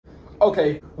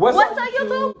Okay, what's up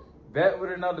YouTube? Back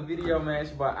with another video, man. It's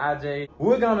your boy IJ.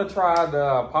 We're gonna try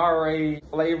the Powerade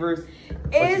flavors.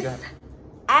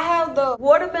 I have the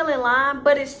watermelon lime,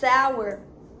 but it's sour.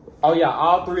 Oh yeah,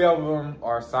 all three of them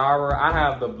are sour. I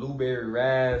have the blueberry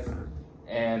raz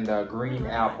and green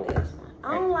apple.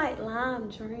 I don't like lime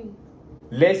drink.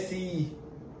 Let's see.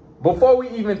 Before we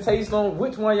even taste them,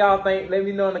 which one y'all think? Let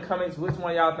me know in the comments which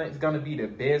one y'all think is gonna be the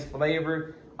best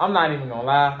flavor. I'm not even gonna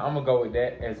lie. I'm gonna go with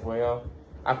that as well.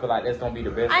 I feel like that's gonna be the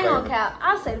best. I ain't gonna count.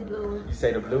 I'll say the blue one. You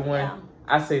say the blue one? Yeah.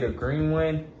 I say the green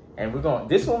one. And we're gonna.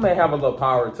 This one may have a little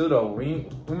power too, though. We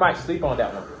might sleep on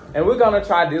that one. And we're gonna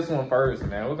try this one first,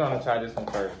 man. We're gonna try this one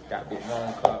first. Got Big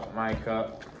Mom cup, my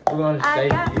cup. We're gonna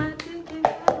shake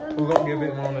it. We're gonna give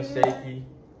it more a shaky.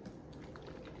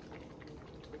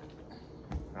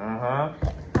 Come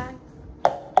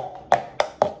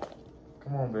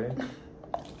on, babe.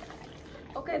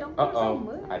 Okay, don't put so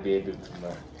much. I did do too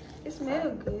much. It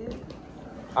smells good.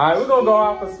 All right, we're gonna go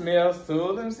off of smells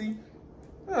too. Let me see.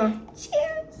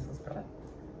 Cheers. Let's go.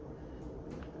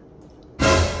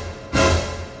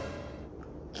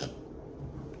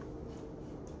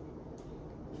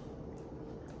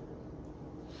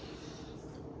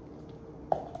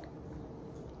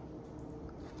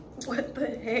 What the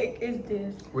heck is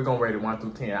this? We're gonna rate it 1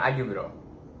 through 10. I give it a.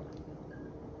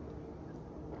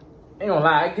 Ain't gonna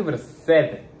lie, I give it a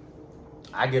 7.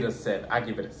 I give it a 7. I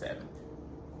give it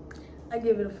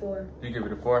a 4. You give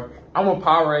it a 4. I'm a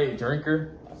Powerade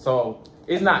drinker, so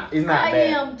it's not bad. I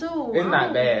am too. It's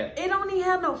not bad. It don't even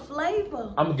have no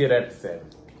flavor. I'm gonna give that a 7.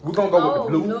 We're gonna go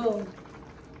with the blue.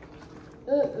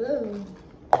 No.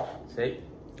 Shake.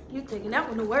 You taking that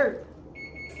one to work?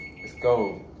 Let's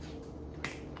go.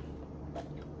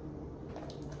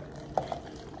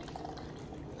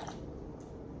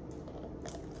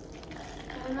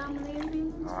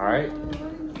 All right.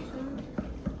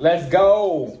 Let's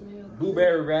go.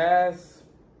 Blueberry raz.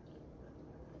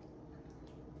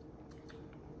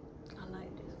 I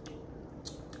like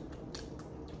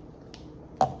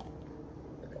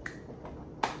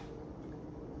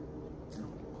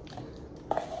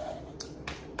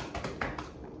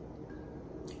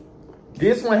this.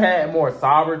 This one had more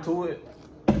sour to it.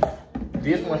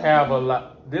 This one have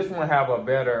a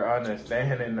better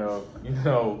understanding of,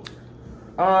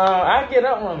 I get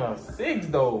up on a 6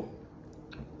 though.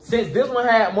 Since this one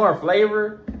had more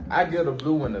flavor, I give the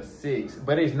blue one a 6.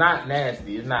 But it's not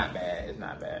nasty. It's not bad. It's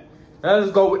not bad. Now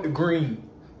let's go with the green.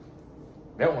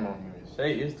 That one don't even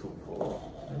shake. It's too full.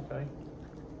 Okay.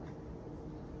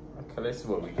 Okay, let's see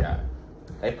what we got.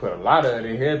 They put a lot of it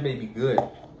in here. It may be good.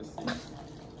 Let's see.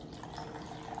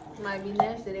 Might be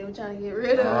nasty. They were trying to get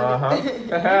rid of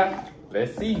it.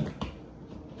 Let's see.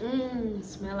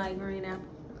 Smell like green apple.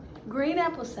 Green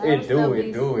apple sour. It do.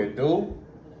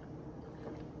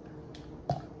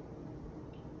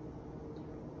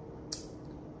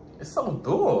 It's so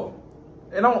dull.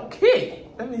 It don't kick.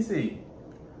 Let me see.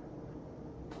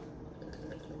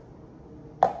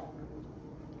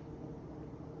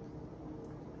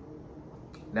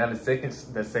 Now the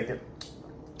second.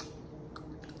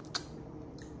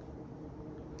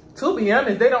 To be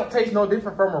honest, they don't taste no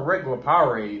different from a regular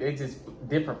Powerade. They just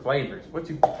different flavors.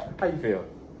 How you feel?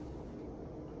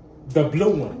 The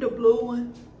blue one. The blue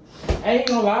one. I ain't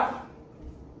gonna lie.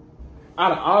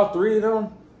 Out of all three of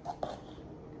them,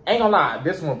 ain't gonna lie,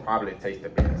 this one probably tastes the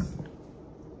best.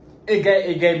 It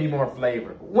gave me more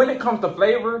flavor. When it comes to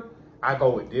flavor, I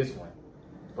go with this one.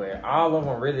 But all of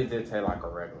them really just taste like a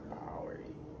regular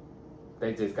Powerade.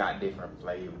 They just got different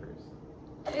flavors.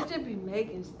 They just be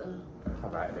making stuff. How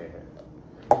about that?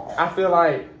 I feel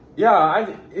like,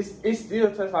 yeah, it still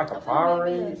tastes like a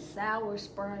Powerade. A sour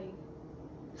Sprite.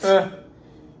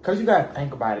 Cause you gotta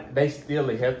think about it. They still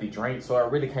a healthy drink, so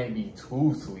it really can't be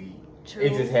too sweet. True.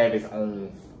 It just have its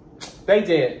own. They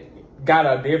just got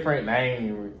a different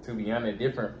name, to be honest,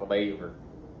 different flavor.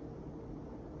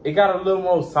 It got a little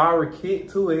more sour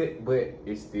kick to it, but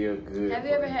it's still good. Have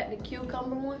you ever had the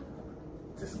cucumber one?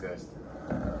 Disgusting.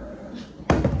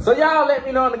 So y'all let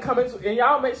me know in the comments, and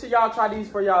y'all make sure y'all try these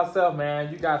for yourself,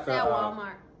 man. You got the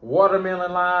Walmart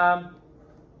watermelon lime,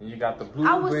 and you got the blueberry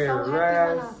I was so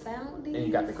happy when I found these. and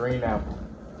you got the green apple.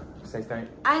 Say thing.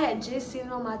 I had just seen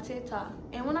it on my TikTok,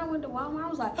 and when I went to Walmart, I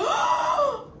was like,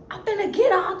 "Oh, I'm gonna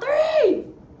get all 3."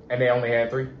 And they only had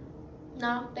 3?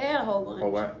 No, they had a whole bunch. Oh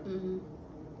what?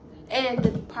 And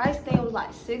the price thing was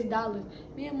like $6.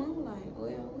 Me and Mom like,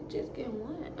 well, we just get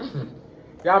one.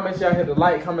 Y'all make sure y'all hit the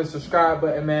like, comment, subscribe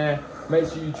button, man. Make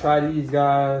sure you try these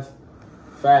guys.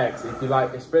 Facts, if you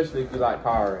like, especially if you like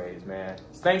Powerades, man.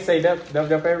 Stank say that's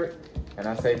their favorite, and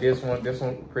I say this one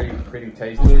pretty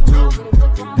tasty.